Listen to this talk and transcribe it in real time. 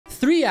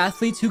3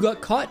 athletes who got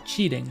caught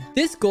cheating.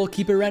 This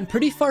goalkeeper ran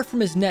pretty far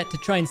from his net to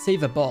try and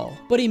save a ball,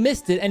 but he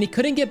missed it and he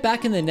couldn't get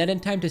back in the net in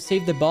time to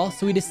save the ball,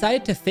 so he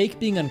decided to fake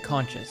being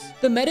unconscious.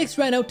 The medics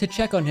ran out to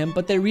check on him,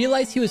 but they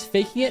realized he was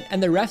faking it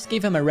and the refs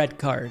gave him a red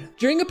card.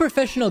 During a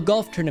professional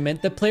golf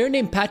tournament, the player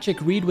named Patrick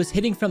Reed was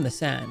hitting from the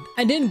sand.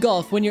 And in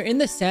golf, when you're in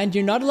the sand,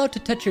 you're not allowed to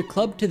touch your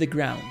club to the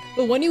ground.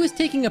 But when he was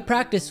taking a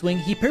practice swing,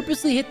 he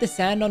purposely hit the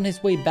sand on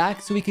his way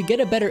back so he could get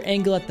a better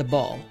angle at the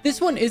ball.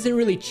 This one isn't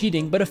really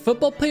cheating, but a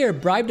football player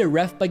bribed a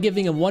ref by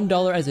giving him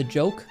 $1 as a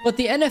joke, but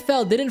the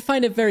NFL didn't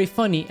find it very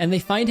funny and they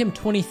fined him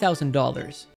 $20,000.